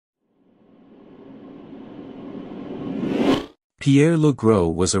Pierre Le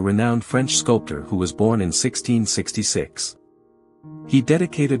Gros was a renowned French sculptor who was born in 1666. He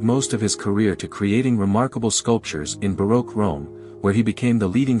dedicated most of his career to creating remarkable sculptures in Baroque Rome, where he became the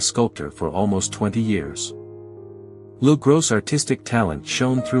leading sculptor for almost 20 years. Le Gros' artistic talent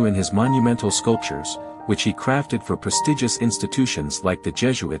shone through in his monumental sculptures, which he crafted for prestigious institutions like the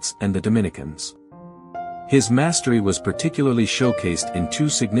Jesuits and the Dominicans. His mastery was particularly showcased in two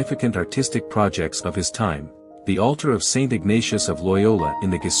significant artistic projects of his time: the altar of Saint Ignatius of Loyola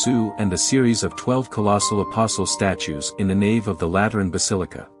in the Gissou and the series of 12 colossal apostle statues in the nave of the Lateran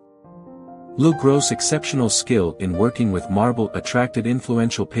Basilica. Le Gros' exceptional skill in working with marble attracted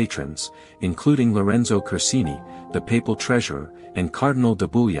influential patrons, including Lorenzo Corsini, the papal treasurer, and Cardinal de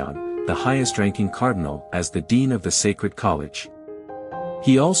Bouillon, the highest-ranking cardinal, as the dean of the Sacred College.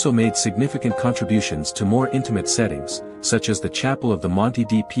 He also made significant contributions to more intimate settings, such as the Chapel of the Monte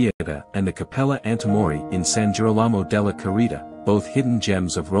di Pieta and the Cappella Antimori in San Girolamo della Carita, both hidden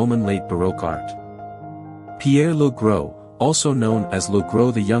gems of Roman late Baroque art. Pierre Le Gros, also known as Le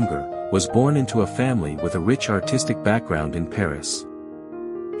Gros the Younger, was born into a family with a rich artistic background in Paris.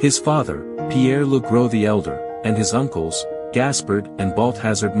 His father, Pierre Le Gros the Elder, and his uncles, Gaspard and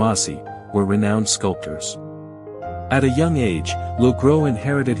Balthazar Massy, were renowned sculptors. At a young age, Le Gros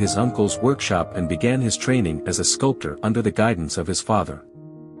inherited his uncle's workshop and began his training as a sculptor under the guidance of his father.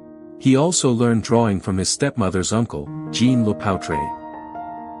 He also learned drawing from his stepmother's uncle, Jean Le Poutre.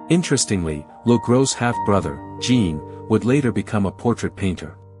 Interestingly, Le Gros' half-brother, Jean, would later become a portrait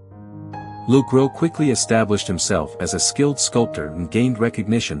painter. Le Gros quickly established himself as a skilled sculptor and gained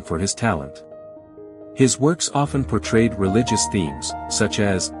recognition for his talent. His works often portrayed religious themes, such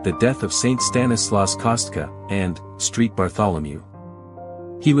as The Death of Saint Stanislas Kostka and Street Bartholomew.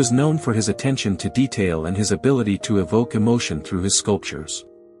 He was known for his attention to detail and his ability to evoke emotion through his sculptures.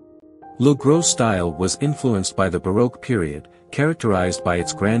 Le Gros' style was influenced by the Baroque period, characterized by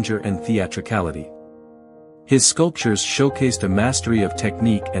its grandeur and theatricality. His sculptures showcased a mastery of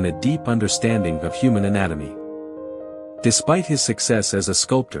technique and a deep understanding of human anatomy. Despite his success as a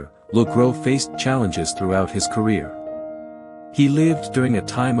sculptor, Le Gros faced challenges throughout his career. He lived during a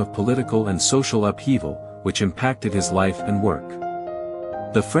time of political and social upheaval, which impacted his life and work.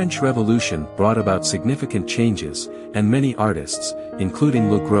 The French Revolution brought about significant changes, and many artists,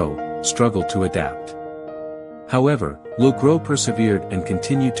 including Le Gros, struggled to adapt. However, Le Gros persevered and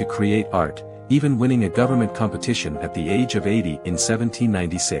continued to create art, even winning a government competition at the age of 80 in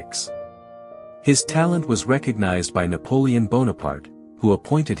 1796. His talent was recognized by Napoleon Bonaparte, who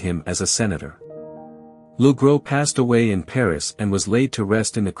appointed him as a senator. Le Gros passed away in Paris and was laid to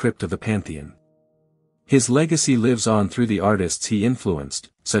rest in the crypt of the Pantheon. His legacy lives on through the artists he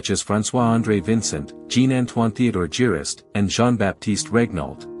influenced, such as François-André Vincent, Jean-Antoine Théodore Girist, and Jean-Baptiste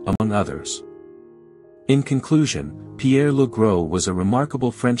Regnault, among others. In conclusion, Pierre Le Gros was a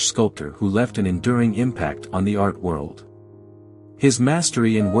remarkable French sculptor who left an enduring impact on the art world. His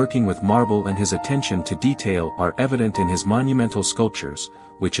mastery in working with marble and his attention to detail are evident in his monumental sculptures,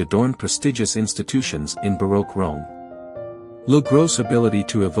 which adorned prestigious institutions in Baroque Rome. Le Gros' ability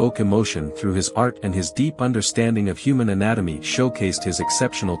to evoke emotion through his art and his deep understanding of human anatomy showcased his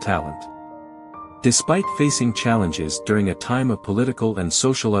exceptional talent. Despite facing challenges during a time of political and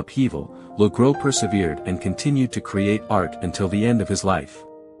social upheaval, Le Gros persevered and continued to create art until the end of his life.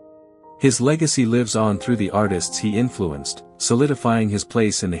 His legacy lives on through the artists he influenced, solidifying his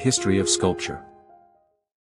place in the history of sculpture.